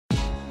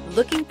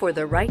Looking for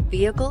the right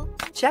vehicle?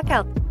 Check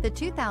out the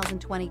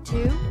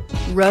 2022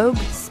 Rogue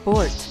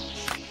Sport.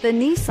 The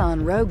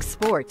Nissan Rogue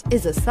Sport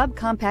is a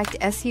subcompact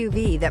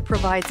SUV that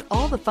provides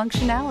all the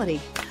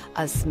functionality.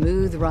 A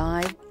smooth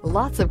ride,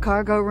 lots of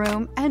cargo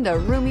room, and a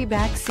roomy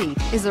back seat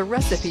is a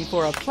recipe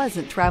for a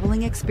pleasant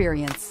traveling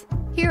experience.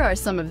 Here are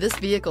some of this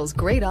vehicle's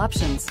great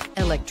options: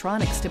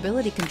 electronic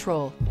stability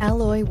control,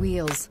 alloy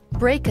wheels,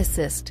 brake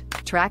assist,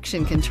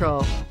 traction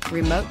control,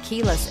 remote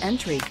keyless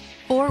entry,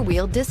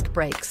 four-wheel disc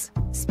brakes,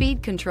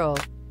 speed control,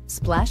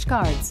 splash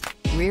guards,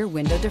 rear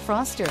window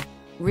defroster,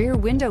 rear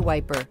window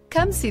wiper.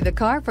 Come see the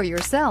car for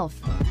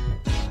yourself.